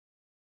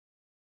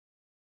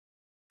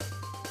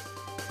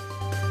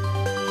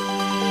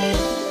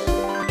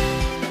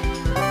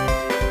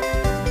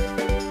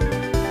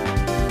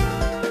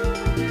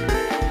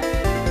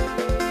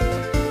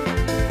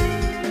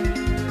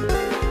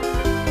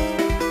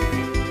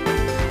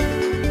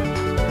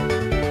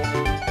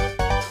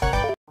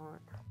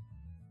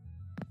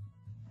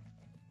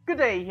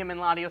day, human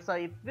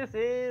Latiosites. This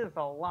is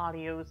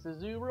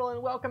LatiosAzurill,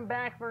 and welcome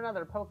back for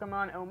another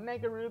Pokemon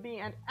Omega Ruby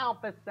and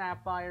Alpha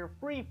Sapphire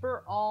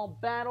free-for-all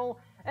battle.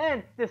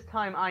 And this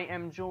time I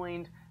am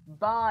joined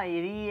by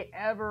the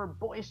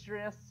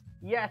ever-boisterous,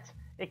 yet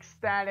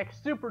ecstatic,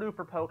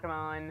 super-duper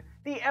Pokemon,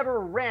 the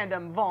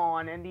ever-random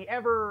Vaughan, and the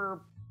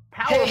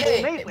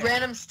ever-powerful Maitland.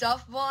 Random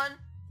Stuff Vaughan?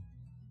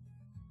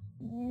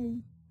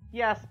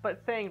 Yes,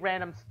 but saying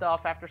random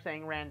stuff after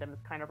saying random is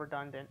kind of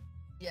redundant.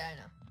 Yeah, I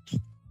know.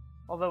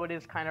 Although it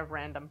is kind of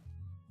random.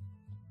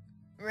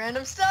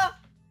 Random stuff!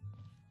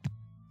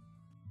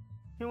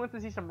 Who wants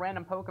to see some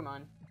random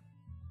Pokemon?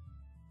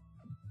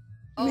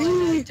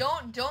 Oh, and,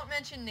 don't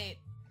mention Nate.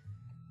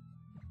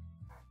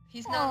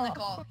 He's not in the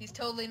call. He's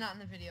totally not in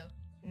the video.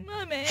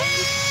 My man.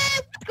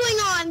 Hey, what's going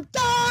on,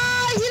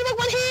 guys?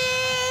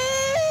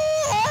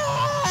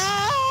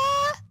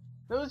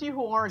 Those of you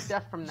who aren't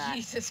deaf from that,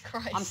 Jesus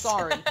Christ. I'm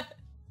sorry.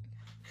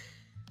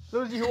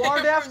 Those of you who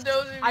are deaf,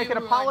 I can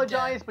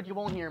apologize, but you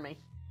won't hear me.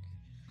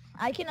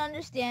 I can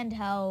understand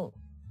how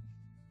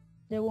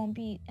there won't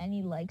be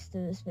any likes to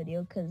this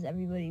video because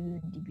everybody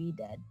would be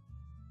dead.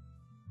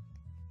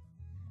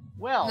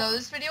 Well, no,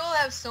 this video will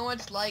have so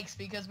much likes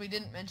because we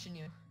didn't mention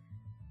you.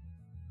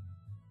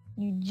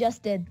 You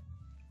just did.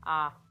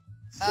 I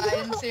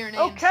didn't say your name.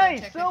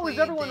 Okay, so is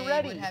everyone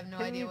ready? Would have no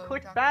Can idea you what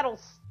click we're battle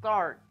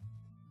start?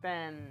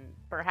 Then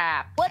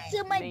perhaps. What's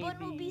in my maybe,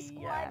 Bumblebee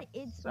squad?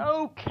 Yes. It's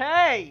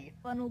okay.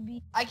 Bumblebee.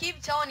 I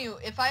keep telling you,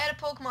 if I had a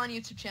Pokemon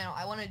YouTube channel,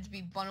 I wanted it to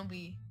be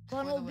Bumblebee.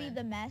 Bumblebee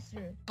the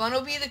master.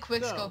 Bumblebee the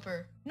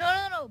Quickscoper.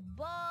 No.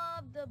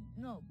 Bob the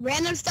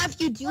Random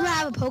Stuff, you do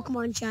have a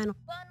Pokemon channel.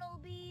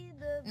 Bumblebee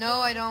the.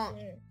 No, I don't.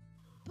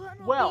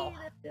 Bumblebee Well,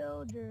 the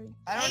builder.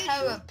 I don't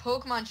have a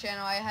Pokemon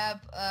channel. I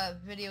have a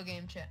video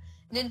game channel,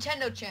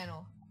 Nintendo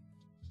channel.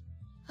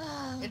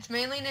 It's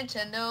mainly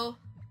Nintendo,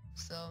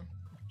 so.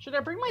 Should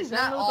I bring my It's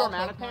not Zenmode all or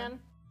Manappan?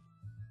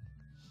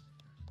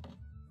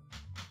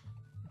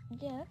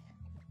 Yeah.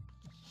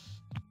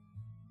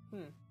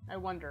 I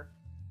wonder.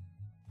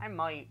 I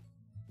might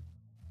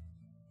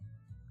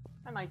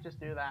just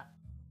do that.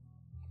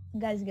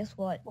 Guys, guess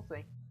what? We'll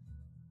see.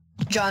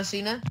 John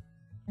Cena?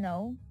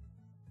 No.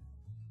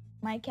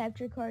 My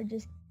capture card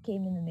just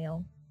came in the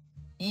mail.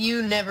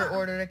 You never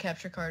ordered a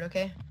capture card,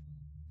 okay?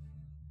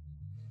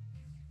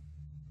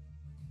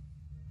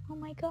 Oh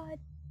my god.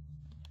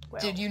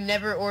 Well, Dude, you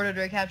never ordered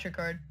a capture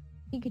card.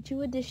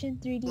 Pikachu Edition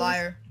 3D.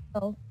 Liar.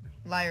 Oh.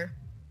 Liar.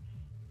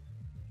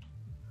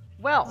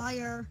 Well,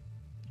 Liar.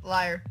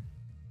 Liar.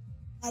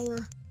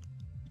 Liar.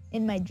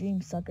 In my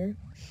dream, sucker.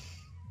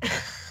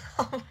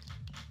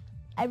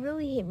 I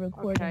really hate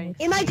recording. okay.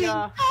 With In my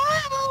dream.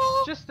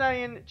 Just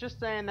saying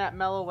that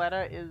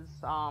Meloetta is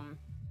kind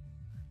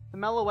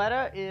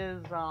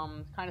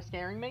of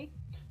scaring me.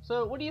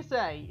 So what do you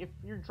say? If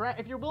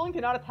you're willing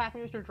to not attack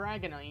me with your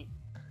Dragonite,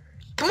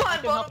 Come I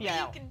on, can help Bumblebee, you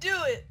you out. can do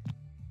it!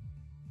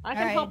 I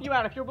can help you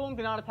out if you're willing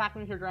to not attack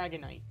me with your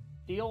Dragonite.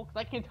 Deal? Because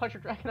I can't touch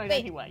your Dragonite Wait.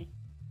 anyway.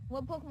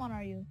 What Pokemon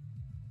are you?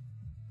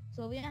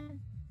 Sylveon?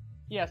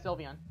 Yeah,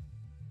 Sylveon.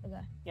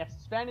 Okay. Yes,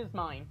 Sven is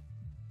mine.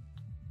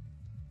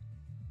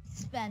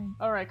 Sven.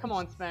 Alright, come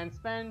on, Sven.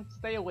 Sven,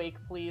 stay awake,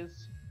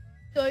 please.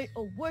 Stay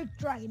awake,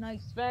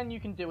 Dragonite. Sven, you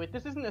can do it.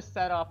 This isn't a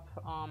setup,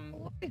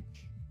 Awake.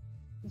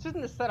 this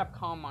isn't a setup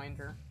Calm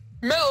Minder.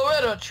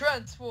 Meloetta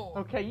transform!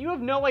 Okay, you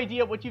have no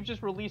idea what you've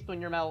just released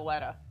on your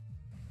Meloetta.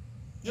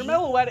 Your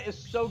Meloetta is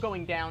so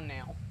going down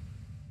now.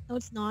 No,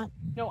 it's not.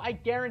 No, I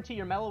guarantee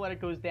your Meloetta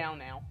goes down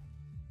now.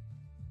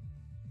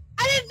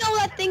 I didn't know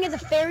that thing is a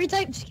fairy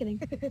type. Just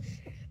kidding.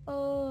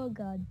 Oh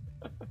god.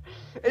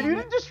 If you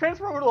didn't just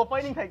transfer over to a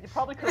fighting type, you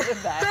probably could have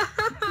lived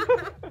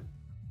that.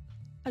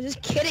 I'm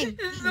just kidding.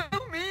 You're so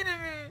mean to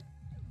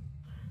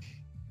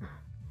me!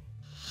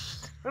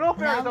 In all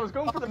fairness, I was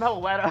going for the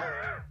Meloetta.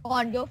 Come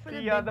on, go for the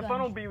big The guns.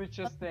 Funnelbee was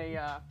just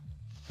a,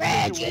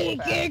 Reggie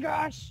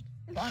Gigas.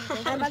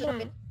 Come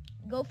on,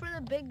 go for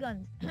the big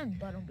guns,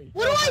 Bumblebee.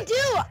 What do I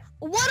do?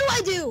 What do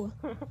I do?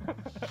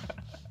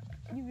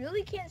 You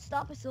really can't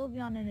stop a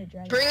Sylveon and a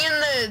Dragon. Bring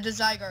in the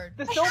Zygarde.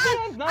 The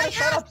Sylveon's not a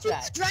setup two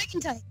set. dragon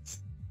types.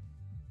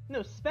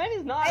 No, Sven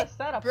is not a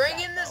setup Bring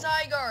set, in the though.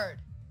 Zygarde.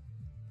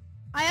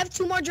 I have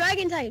 2 more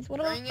dragon types. What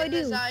do Bring I in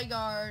the do?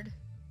 Zygarde.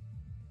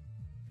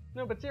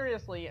 No, but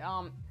seriously,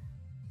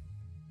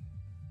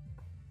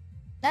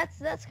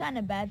 That's kind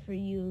of bad for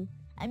you.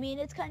 I mean,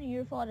 it's kind of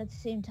your fault at the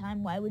same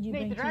time. Why would you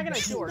Nate, bring the two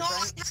Dragonite's No, yours,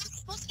 I'm right?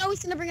 supposed to know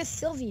he's gonna bring a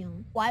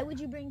Sylveon. Why would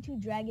you bring 2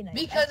 Dragonites?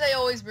 Because I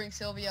always bring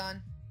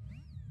Sylveon.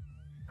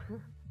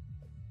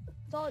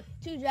 It's all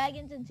 2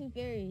 dragons and 2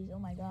 fairies. Oh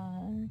my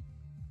god.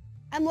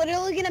 I'm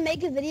literally gonna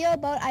make a video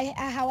about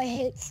how I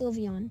hate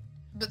Sylveon.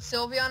 But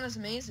Sylveon is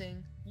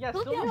amazing. Yes,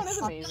 Sylveon Sylveon is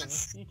sucks.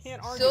 amazing. You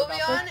can't argue about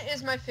that. Sylveon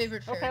is my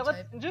favorite fairy Okay,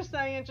 type. just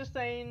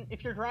saying,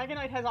 if your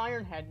Dragonite has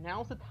Iron Head,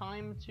 now's the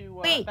time to,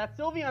 Wait. that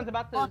Sylveon's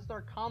about to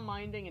start Calm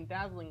Minding and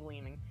Dazzling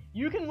Gleaming.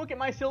 You can look at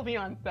my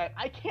Sylveon set,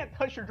 I can't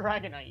touch your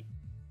Dragonite.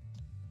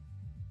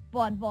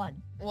 Vaughn.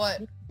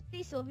 What?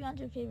 Is Sylveon's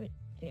your favorite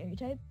fairy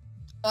type?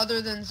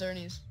 Other than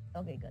Xerneas.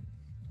 Okay, good.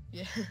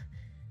 Yeah.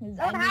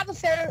 I don't have a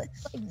favorite.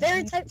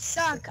 Fairy types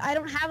suck. I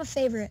don't have a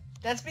favorite.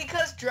 That's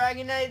because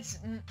Dragonite's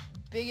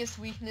biggest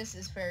weakness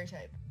is fairy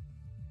type.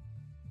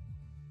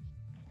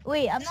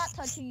 Wait, I'm not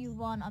touching you,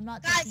 Vaughn. I'm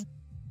not touching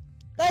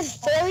Guys,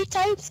 fairy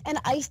types and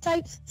ice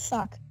types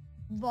suck.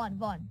 Vaughn.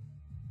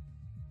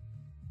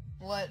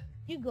 What?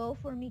 You go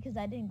for me because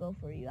I didn't go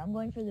for you. I'm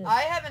going for the.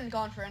 I haven't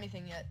gone for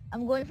anything yet.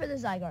 I'm going for the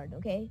Zygarde.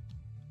 Okay.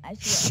 I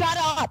see. Shut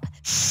up!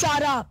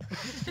 Shut up!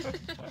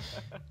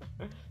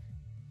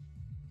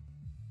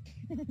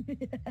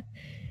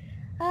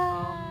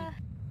 Alright,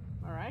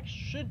 I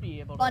should be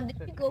able to. Vaughn, did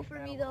you go for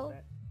me though?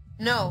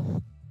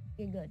 No.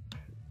 Okay, good.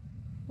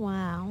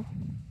 Wow.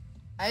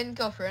 I didn't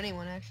go for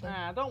anyone actually.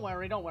 Nah, don't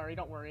worry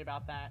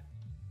about that.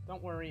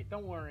 Don't worry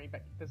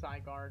about the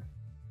Zygarde.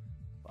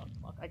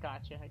 Look, I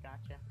got you.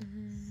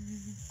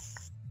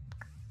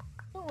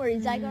 Don't worry,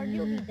 Zygarde,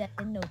 you'll be dead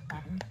in no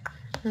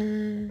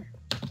time.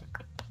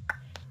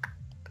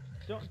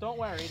 Don't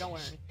worry.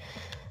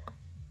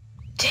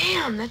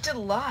 Damn, that did a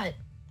lot.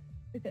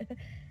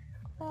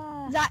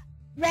 That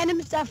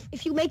random stuff.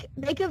 If you make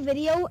a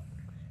video,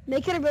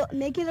 make it a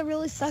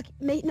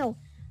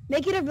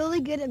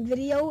really good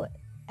video,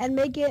 and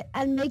make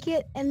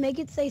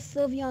it say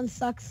Sylveon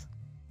sucks.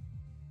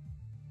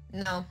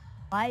 No.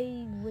 Why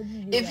would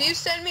you do If that? you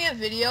send me a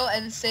video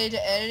and say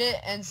to edit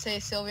it and say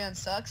Sylveon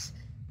sucks,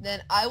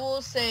 then I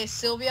will say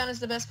Sylveon is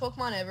the best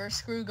Pokemon ever.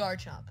 Screw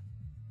Garchomp.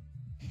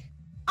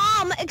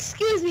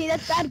 Excuse me,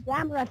 that's bad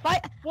grammar.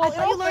 Well, in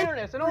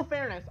all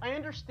fairness, I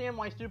understand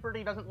why Super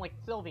D doesn't like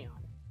Sylveon.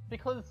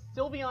 Because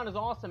Sylveon is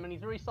awesome and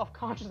he's very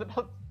self-conscious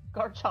about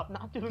Garchomp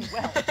not doing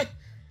well.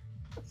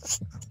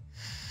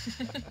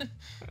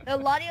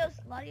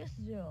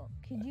 LatiosAzurill,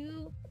 could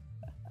you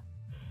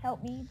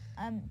help me?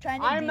 I'm trying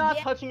to. I'm not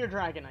touching your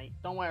Dragonite.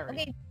 Don't worry.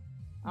 Okay.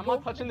 I'm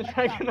not touching the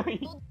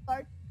Dragonite.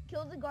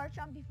 Kill the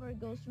Garchomp before it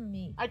goes for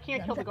me. I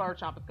can't kill the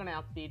Garchomp. It's gonna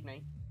outspeed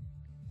me.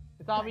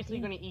 It's obviously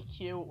gonna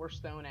EQ or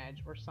Stone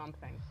Edge or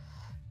something.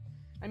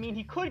 I mean,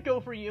 he could go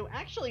for you.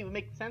 Actually, it would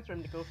make sense for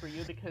him to go for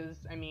you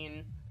because, I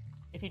mean,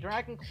 if he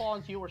Dragon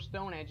Claws you or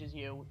Stone Edges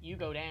you, you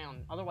go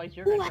down. Otherwise,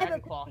 you're gonna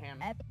Dragon Claw him.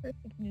 I have a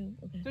perfect move.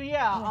 Okay. So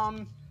yeah,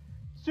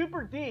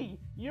 Super D,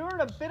 you're in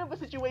a bit of a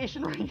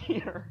situation right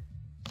here.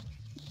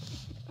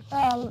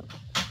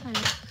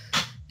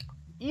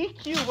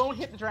 EQ won't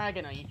hit the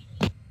Dragonite.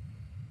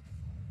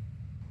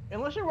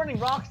 Unless you're running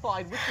Rock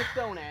Slide with the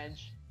Stone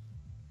Edge.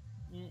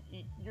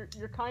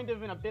 You're kind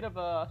of in a bit of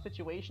a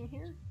situation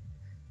here.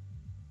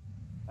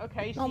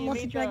 Okay, so you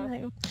made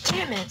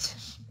Damn it!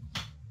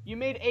 You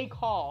made a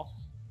call.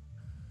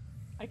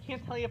 I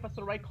can't tell you if it's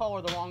the right call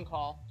or the wrong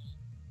call.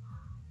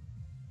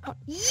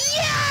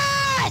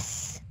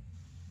 Yes!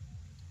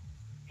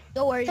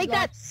 Don't worry. Take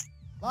that.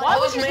 Why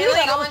was would you do mainly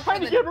that? I was going trying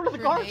for to get rid of the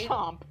Nate.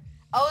 Garchomp.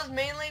 I was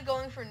mainly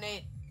going for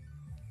Nate.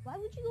 Why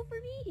would you go for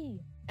me?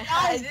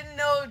 I didn't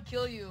know it would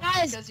kill you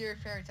Guys. because you're a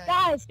fairy type.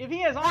 Guys, If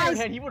he has Iron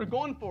Head, he would have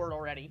gone for it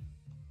already.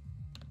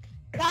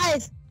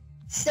 guys,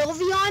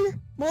 Sylveon,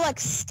 more like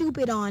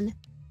stupid on.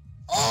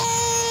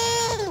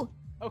 Oh!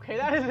 Okay,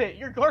 that is it.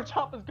 Your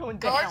Garchomp is going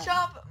down.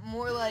 Garchomp,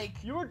 more like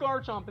Your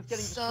Garchomp is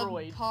getting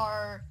destroyed.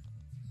 subpar.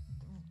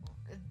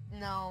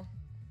 No,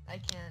 I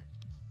can't.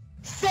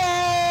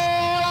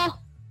 Fail!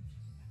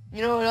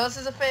 You know what else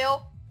is a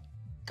fail?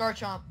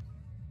 Garchomp.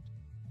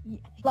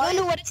 Wanna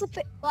know what's a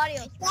fail?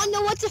 Latios. Wanna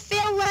know what's a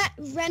fail?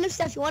 Random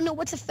stuff. You wanna know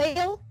what's a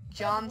fail?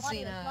 John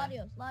Cena.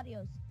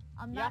 Latios.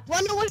 I'm not.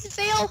 Wanna know what's a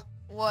fail?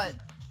 What?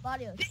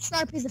 Latios. Big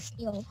Sharp is a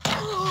fail.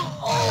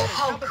 Oh,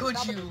 how could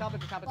you?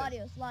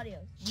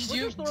 Latios. Did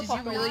you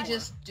really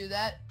just do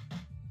that?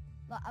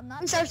 I'm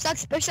not. Big Sharp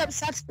sucks. Bishop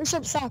sucks.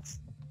 Bishop sucks.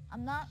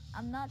 I'm not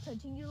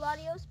touching you,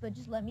 Latios, but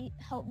just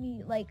help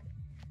me, like,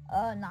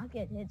 not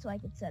get hit so I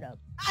can set up.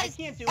 I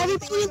can't do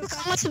Everybody anything in the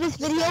comments of this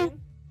video,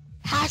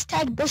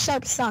 hashtag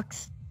Bishop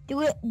sucks.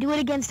 Do it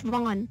against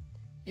Vaughn.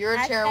 You're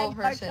a terrible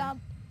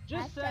person.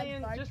 Just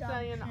saying,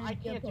 I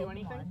can't do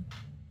anything.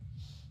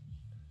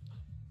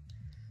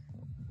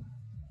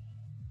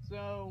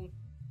 So,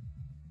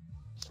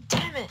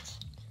 Damn it!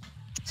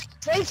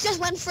 Drake just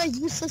went for a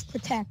useless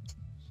protect.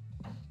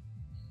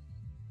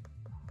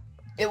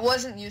 It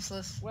wasn't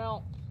useless.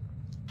 well,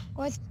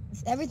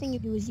 Everything you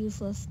do is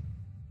useless.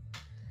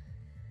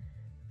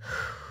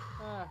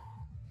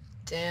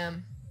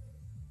 Damn.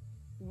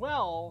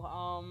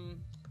 well,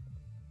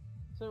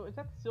 so is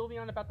that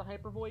Sylveon about the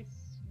hyper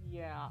voice?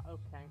 Yeah,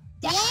 okay.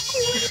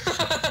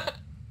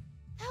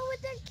 How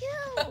would that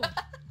kill?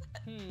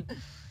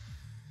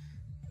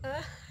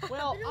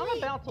 Well, I'm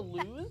about to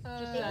lose,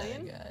 just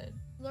saying.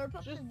 God.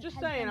 Just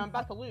saying, I'm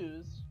about to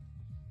lose.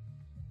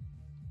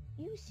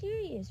 You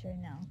serious right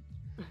now?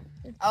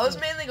 I was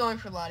mainly going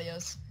for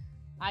Latios.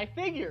 I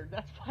figured,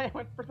 that's why I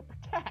went for the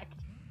protect.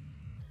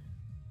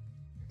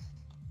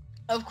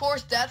 Of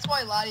course, that's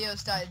why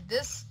Latios died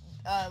this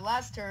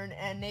last turn,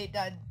 and Nate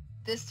died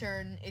this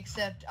turn,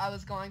 except I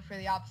was going for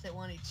the opposite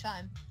one each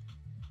time.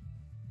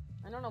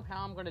 I don't know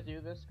how I'm gonna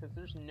do this, because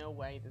there's no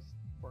way this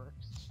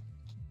works.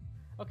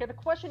 Okay, the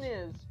question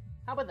is,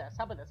 how about this?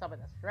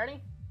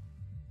 Ready?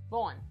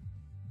 Vaughn,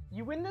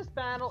 You win this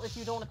battle if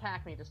you don't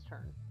attack me this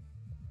turn.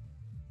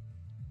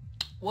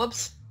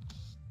 Whoops.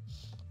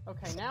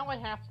 Okay, now I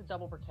have to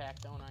double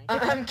protect, don't I?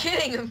 I'm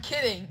kidding, I'm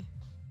kidding.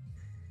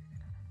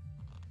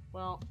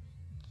 Well...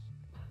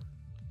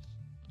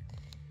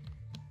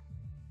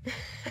 So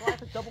I have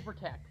to double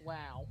protect.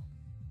 Wow.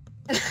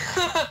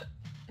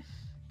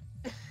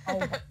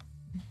 Oh.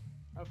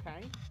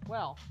 Okay,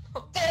 well...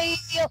 No,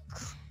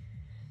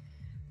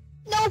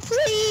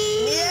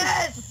 please!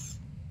 Yes!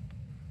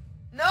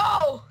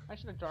 No! I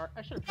should have tried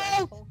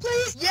No,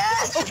 please!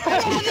 Yes!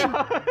 Okay.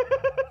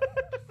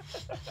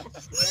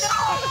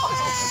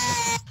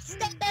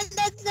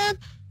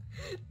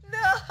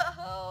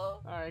 No!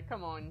 Alright,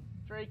 come on.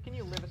 Drake, can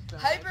you live a stone?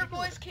 Hyper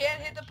Voice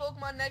can't hit the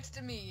Pokemon next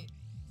to me.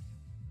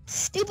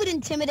 Stupid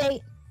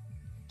Intimidate.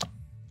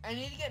 I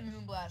need to get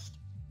Moonblast.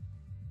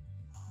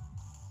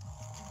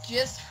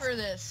 Just for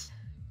this.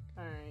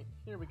 Alright,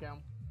 here we go.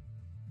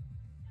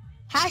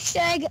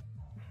 Hashtag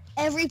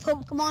every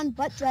Pokemon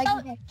but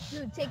Dragon.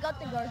 Dude, take out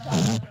the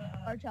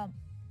Garchomp.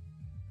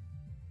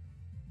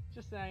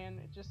 Just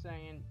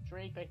saying.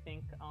 Drake, I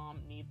think,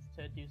 needs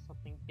to do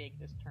something big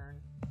this turn.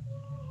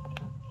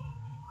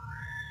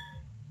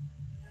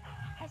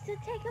 I said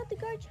take out the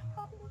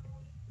Garchomp.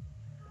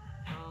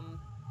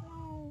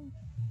 No.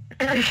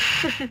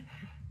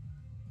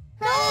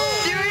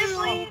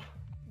 Seriously?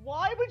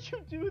 Why would you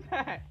do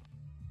that?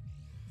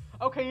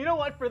 Okay, you know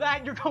what? For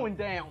that, you're going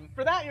down.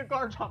 For that, your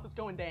Garchomp is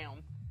going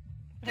down.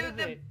 Dude,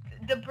 That is it.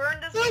 the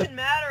burn doesn't even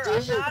matter.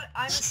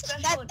 I'm a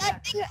special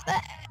attacker.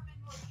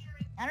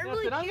 I don't Listen,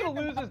 really I'm care gonna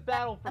lose about- this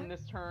battle from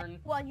this turn.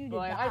 I want you to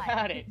But die. I've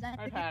had it. Because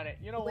I've had it.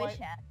 You know wish what?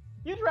 hat.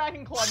 You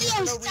Dragon Clawed me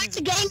for no Latios, attack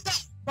the reason.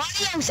 Gengar!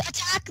 Latios,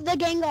 attack the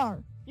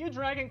Gengar! You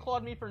Dragon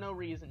Clawed me for no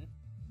reason.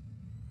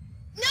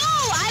 No,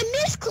 I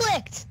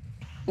misclicked!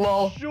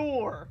 Lol.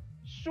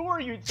 Sure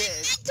you I did.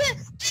 meant to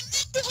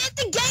hit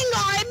the Gengar,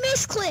 I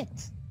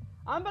misclicked!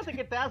 I'm about to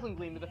get Dazzling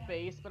Gleam to the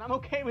face, but I'm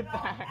okay with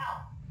that.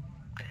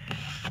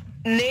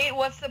 Nate,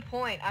 what's the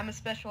point? I'm a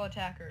special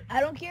attacker. I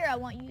don't care. I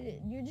want you to.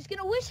 You're just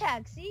gonna wish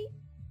hack. See?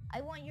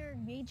 I want your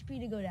HP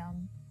to go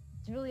down.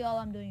 It's really all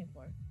I'm doing it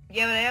for.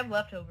 Yeah, but I have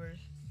leftovers.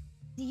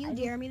 Do you I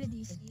dare me to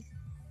DC?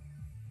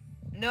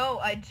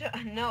 No,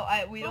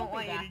 we don't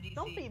want you that, to DC.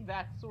 Don't be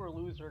that sore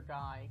loser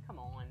guy. Come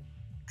on.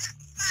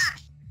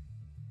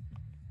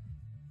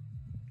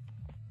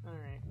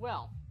 Alright,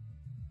 well.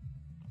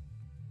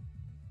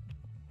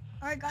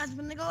 Alright guys,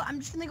 I'm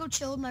just gonna go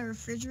chill with my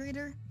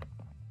refrigerator.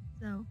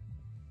 So,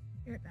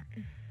 be right back.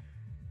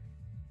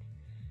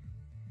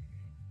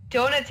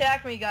 Don't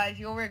attack me, guys.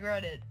 You'll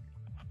regret it.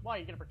 Why,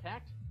 you gonna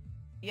protect?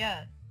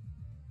 Yeah.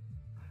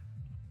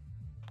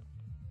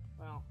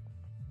 Well,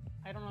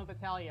 I don't know what to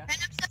tell you.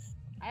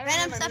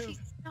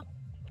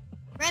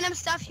 Random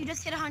stuff, you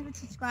just hit 100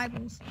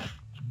 subscribers.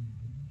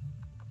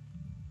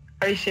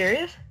 Are you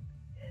serious?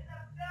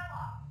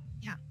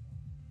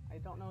 I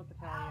don't know what to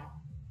tell you.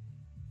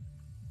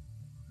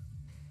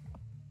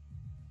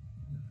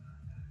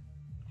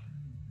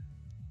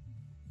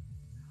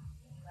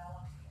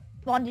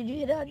 Vaughn, did you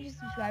hit 100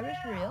 subscribers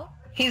for real?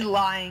 He's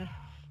lying.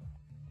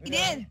 You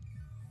did!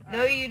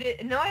 No, you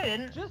did. No, I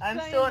didn't. Just I'm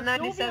saying, still at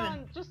 97.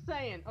 Sylveon, just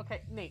saying.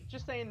 Okay, Nate,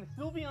 just saying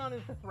the Sylveon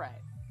is the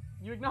threat.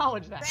 You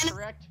acknowledge that, Random-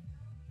 correct?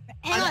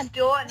 Hang I'm on,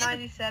 still at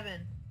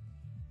 97.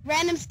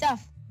 random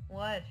stuff.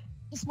 What?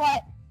 Guess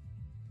what?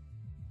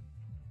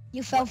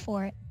 You fell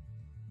for it.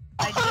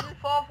 I didn't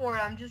fall for it.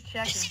 I'm just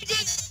checking. Yes, you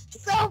did! You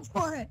fell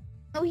for it!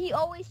 No, he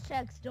always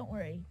checks. Don't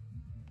worry.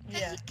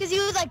 Yeah. Because he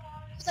was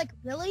like,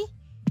 really?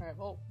 Alright,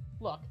 well,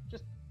 look,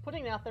 just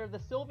putting it out there, the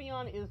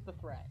Sylveon is the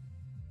threat.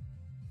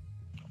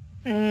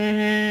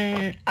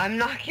 I'm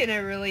not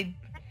gonna really.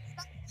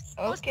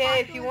 Most Okay,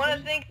 if you popular want to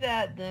game- think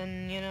that,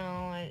 then you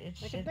know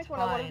it's I can it's think what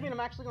I want to fine. mean I'm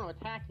actually going to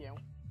attack you.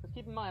 Because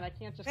keep in mind, I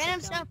can't just Random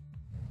sit down- stuff.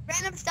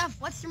 Random stuff,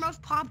 what's your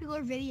most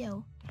popular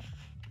video?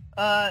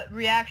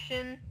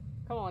 Reaction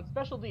Come on,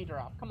 special D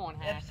drop. Come on,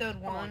 Hack. episode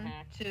Come on, 1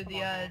 Hack. to Come the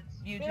on, Hack.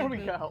 YouTube. There we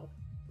poop. go.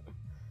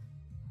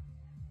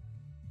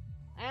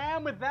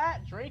 And with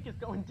that, Drake is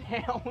going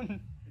down.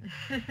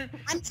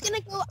 I'm just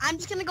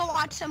gonna go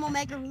watch some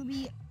Omega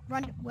Ruby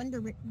run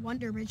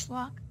Wonder Ridge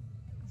Lock.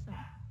 So.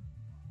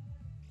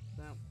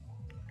 So,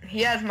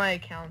 He has my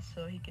account,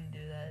 so he can do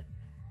that.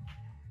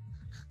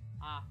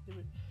 do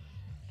it.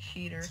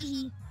 Cheater.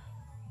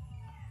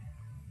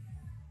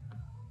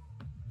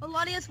 Oh,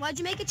 Latios, why'd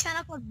you make a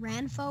channel called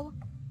Ranfo?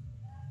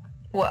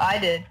 What I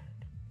did.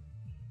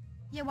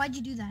 Yeah, why'd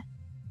you do that?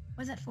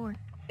 What's that for?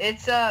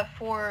 It's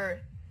for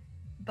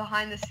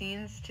behind the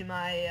scenes to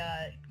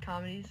my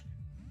comedies.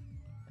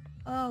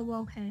 Oh,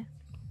 well, okay.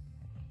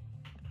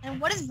 And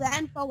what is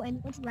Ranfo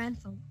and what's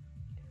Ranfo?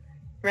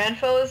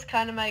 Ranfo is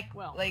kind of my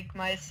Well, like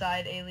my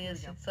side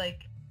alias. there we go. It's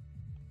like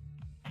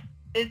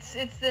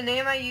it's the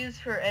name I use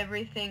for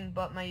everything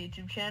but my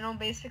YouTube channel,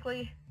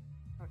 basically.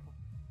 Okay.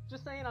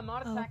 Just saying, I'm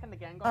not Oh. attacking the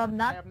Gengar. I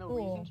not have no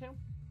cool. reason to.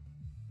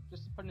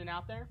 Just putting it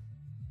out there.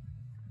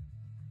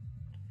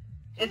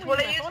 It's what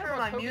I use thought for about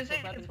my Togepi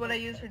music. rather It's than what I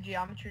Togepi. use for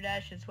Geometry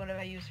Dash. It's what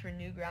I use for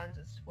Newgrounds.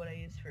 It's what I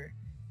use for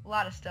a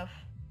lot of stuff.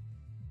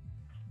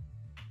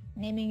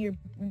 naming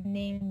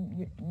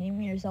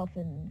yourself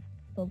in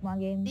Pokemon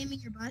games. Naming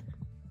your butt.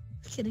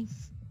 Just kidding.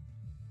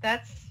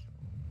 That's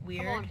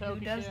weird. Come on, Who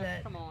Togekiss, does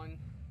that? Come on.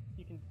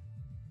 You can.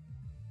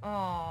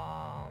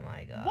 Oh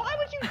my god. Why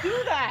would you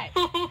do that?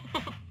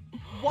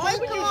 Why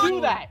would you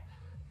do that?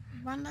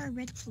 Wonder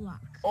Richlock.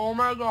 Oh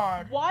my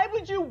god. Why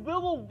would you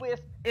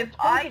Will-O-Wisp If a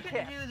I Togekiss?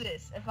 can do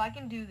this, if I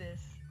can do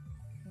this,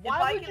 Why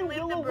if I would can you live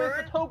the Will-O-Wisp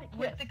bird a Togekiss?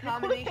 with the You could've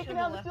combination taken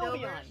of out the the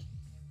Sylveon. leftovers.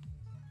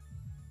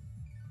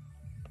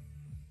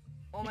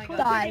 Oh my You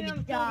could've god. taken out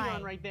the Die.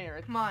 Sylveon right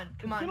there. Come on,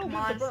 come on, gonna come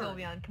live on, to burn.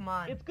 Sylveon, come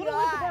on. It's gonna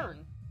live to Die.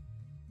 burn.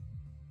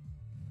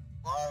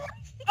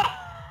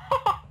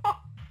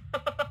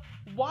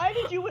 Why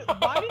did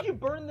you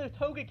burn the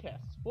Togekiss?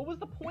 What was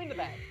the point of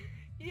that?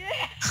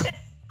 Yes!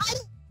 I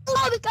don't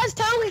know, because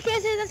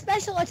Togekiss is a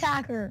special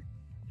attacker.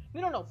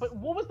 No, but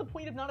what was the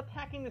point of not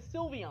attacking the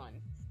Sylveon?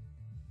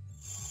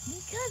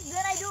 Because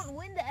then I don't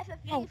win the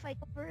FFA if I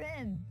go for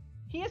him.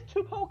 He has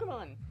 2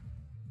 Pokemon.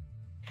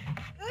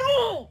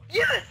 No!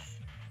 Yes!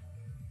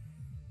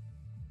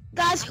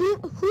 Guys,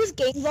 whose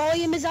game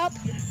volume is up?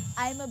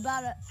 I'm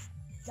about to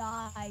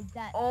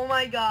die. Oh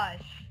my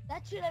gosh.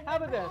 That should have How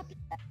never about this?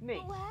 happened. Me.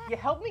 What? You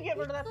help me get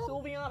rid of that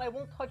Sylveon, I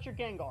won't touch your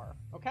Gengar,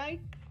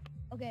 okay?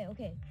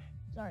 Okay.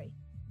 Sorry.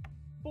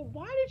 But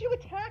why did you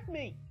attack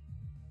me?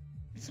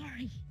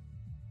 Sorry.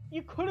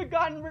 You could have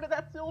gotten rid of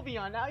that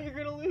Sylveon, now you're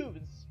gonna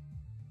lose.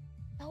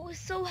 That was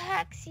so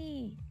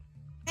hacksy.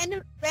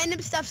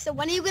 Random stuff. So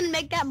when are you gonna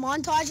make that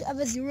montage of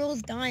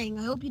Azurill's dying?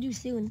 I hope you do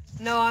soon.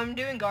 No, I'm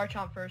doing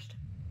Garchomp first.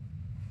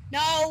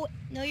 No,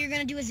 you're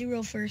gonna do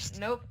Azurill first.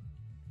 Nope.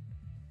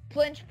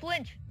 Flinch.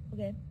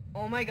 Okay.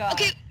 Oh my god.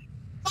 Okay,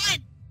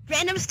 fine.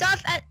 Random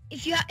stuff.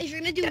 If you're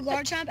gonna do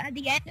Garchomp at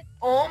the end,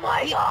 Oh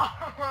my god.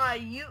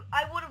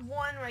 I would have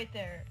won right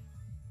there.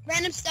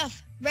 random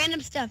stuff.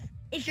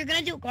 If you're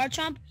gonna do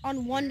Garchomp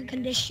on one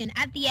condition,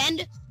 at the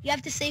end you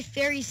have to say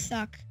fairies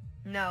suck.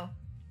 No.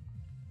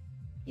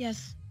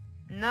 Yes.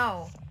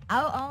 No.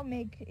 I'll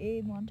make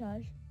a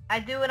montage. I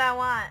do what I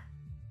want.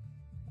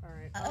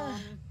 Alright,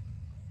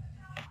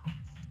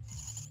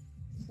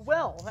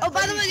 well, that Oh,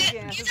 by the way,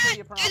 Regigigas is gonna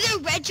be a problem. there's a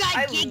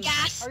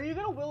Regigigas. Are you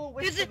gonna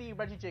Will-O-Wisp There's for the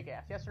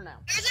Regigigas, yes or no?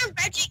 There's a Of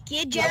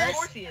Regigigas.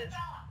 course he is.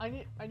 I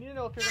need to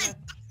know if you're gonna...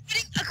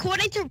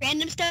 According to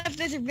random stuff,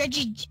 there's a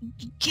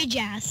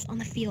Regigigas on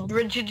the field.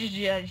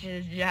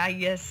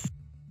 Yes.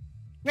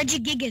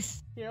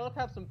 Regigigas. Here, let's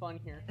have some fun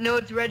here. No,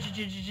 it's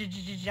Regigigas.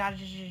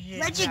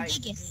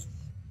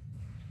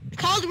 It's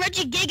called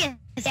Regigigas,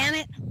 damn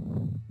it.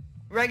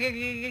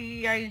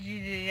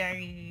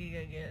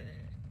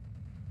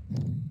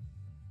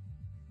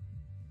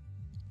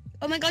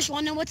 Oh my gosh,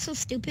 wanna know what's so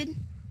stupid?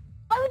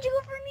 Why would you go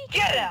for me?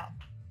 Get out!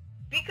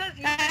 Because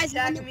you've been Guys,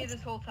 attacking me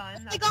this whole time.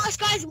 Oh my gosh,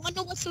 guys, wanna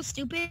know what's so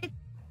stupid?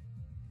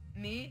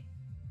 Me?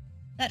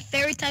 That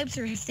fairy types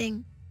are a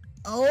thing.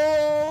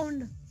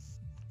 Owned.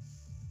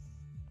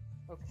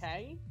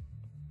 Okay.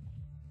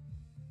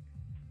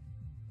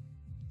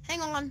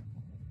 Hang on.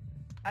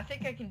 I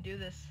think I can do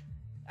this.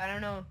 I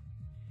don't know.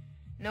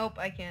 Nope,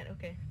 I can't.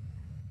 Okay.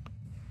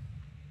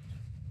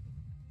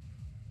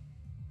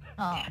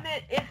 Oh. Damn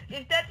it!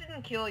 If that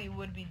didn't kill, you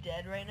would be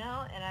dead right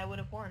now, and I would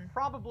have won.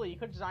 Probably, you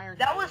could've just Iron-Headed.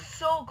 That was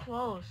so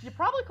close. You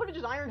probably could've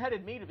just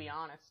Iron-Headed me, to be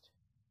honest.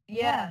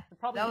 Yeah, You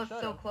probably that was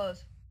should've. so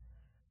close.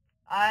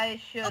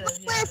 I should have.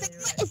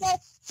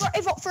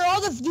 For all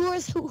the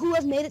viewers who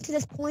have made it to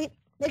this point,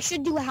 make sure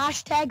to do a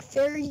hashtag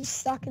fairies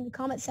suck in the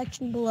comment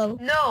section below.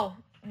 No,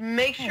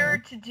 make sure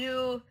to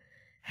do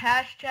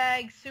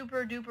hashtag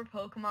super duper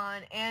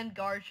Pokemon and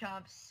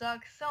Garchomp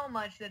suck so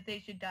much that they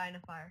should die in a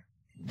fire.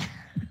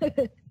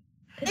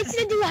 Make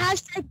sure to do a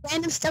hashtag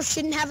random stuff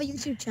shouldn't have a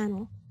YouTube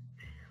channel.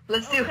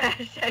 Let's do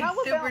hashtag How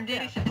about super D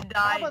this? should How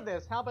die. about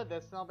this?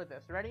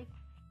 Ready?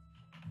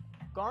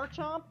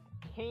 Garchomp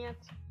can't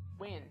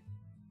win.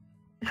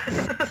 No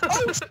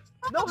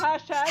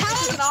hashtag,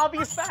 this is an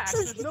obvious fact.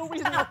 There's no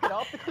reason to look it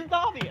up because it's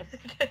obvious.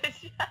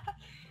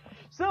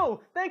 So,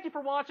 thank you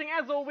for watching.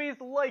 As always,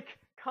 like,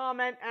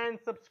 comment, and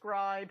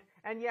subscribe.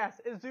 And yes,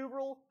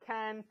 Azurill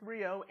can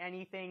 3-0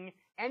 anything,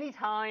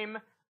 anytime.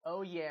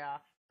 Oh yeah.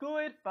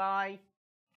 Goodbye.